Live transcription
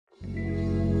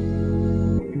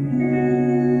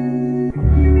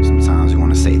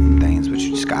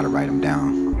write them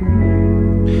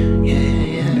down. Yeah, yeah,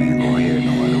 yeah. Ain't gonna hear it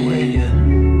no other way.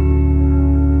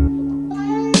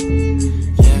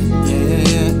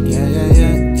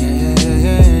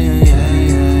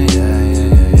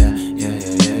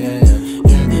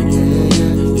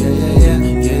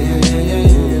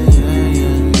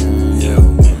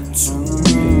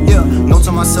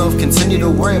 Myself, continue to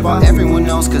worry about everyone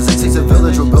else, cause it takes a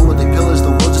village. Or build what they pillars, the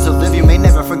world just to live. You may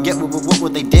never forget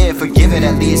what they did. Forgive it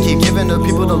at least. Keep giving to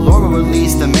people the Lord will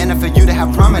release. The manner for you to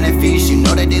have prominent feasts. You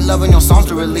know that they love when your songs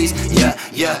to release. Yeah,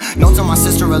 yeah. Note to my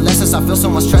sister Alexis, I feel so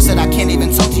much stress that I can't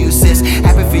even talk to you, sis.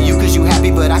 Happy for you cause you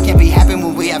happy, but I can't be happy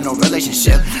when we have no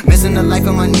relationship. Missing the life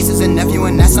of my nieces and nephew,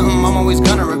 and that's something I'm always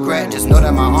gonna regret. Just know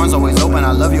that my arms always open.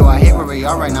 I love you, I hate where we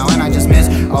are right now, and I just miss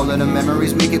all of the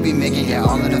memories we could be making. Yeah,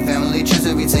 all of the family trips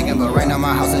that we taking, but right now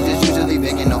my house is just usually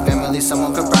vacant. No family,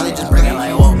 someone could probably just bring it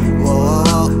like whoa, whoa,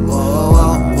 whoa,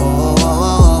 whoa, whoa,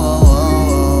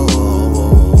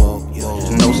 whoa.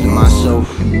 Just notes to myself.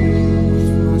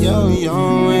 Yo,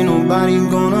 yo, ain't nobody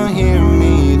gonna hear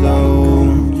me though.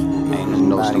 Ain't no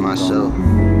notes to myself.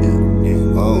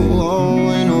 Oh,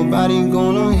 oh, ain't nobody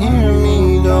gonna hear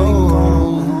me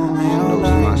though. Ain't notes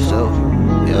to myself.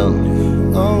 Yo.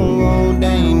 Oh, oh, they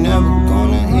ain't never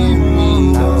gonna hear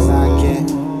me though.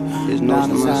 Just notes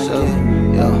to myself.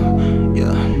 Yo,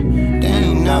 yeah. They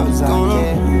ain't never gonna.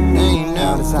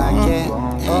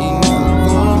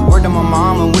 Word to my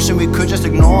mama, wishing we could just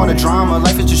ignore all the drama.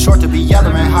 Life is too short to be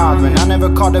yelling and hollering. I never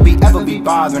called to be ever be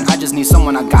bothering. I just need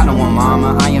someone, I got no one,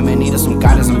 mama. I am in need of some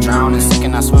guidance, I'm drowning. Sick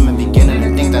and I swim and beginning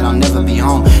to think that I'll never be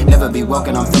home. Never be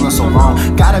welcome, I'm feeling so wrong.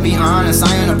 Gotta be honest,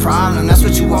 I ain't a problem. That's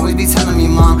what you always be telling me,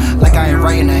 mom. Like I ain't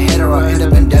writing a hit or I'll end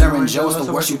up in dead or in jail. It's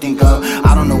the worst you think of.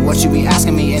 I don't know what you be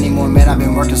asking me anymore, man. I've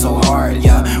been working so hard,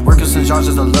 yeah. Working since yours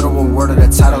is a literal word of the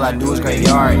title. I do is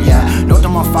graveyard, yeah. Note to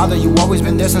my father, you always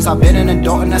been there since I've been an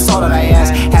adult, and that's all that I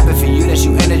ask. Happy for you that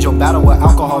you ended your battle with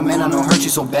alcohol, man. I know hurt you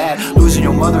so bad. Losing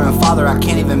your mother and father, I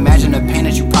can't even imagine the pain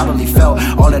that you probably felt.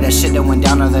 All of that shit that went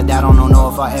down the other day, I don't know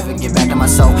if I ever get back to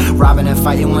myself. Robbing and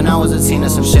fighting when I was a teen,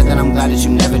 and some shit that I'm glad that you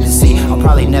never did see. I'll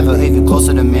probably never even close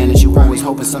to the man that you always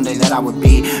hoping someday that I would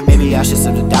be. Maybe I should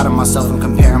stop the doubt of myself and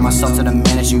comparing myself to the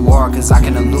man that you are. Cause I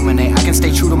can illuminate, I can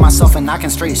stay true to myself, and I can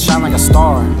straight shine like a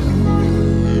star.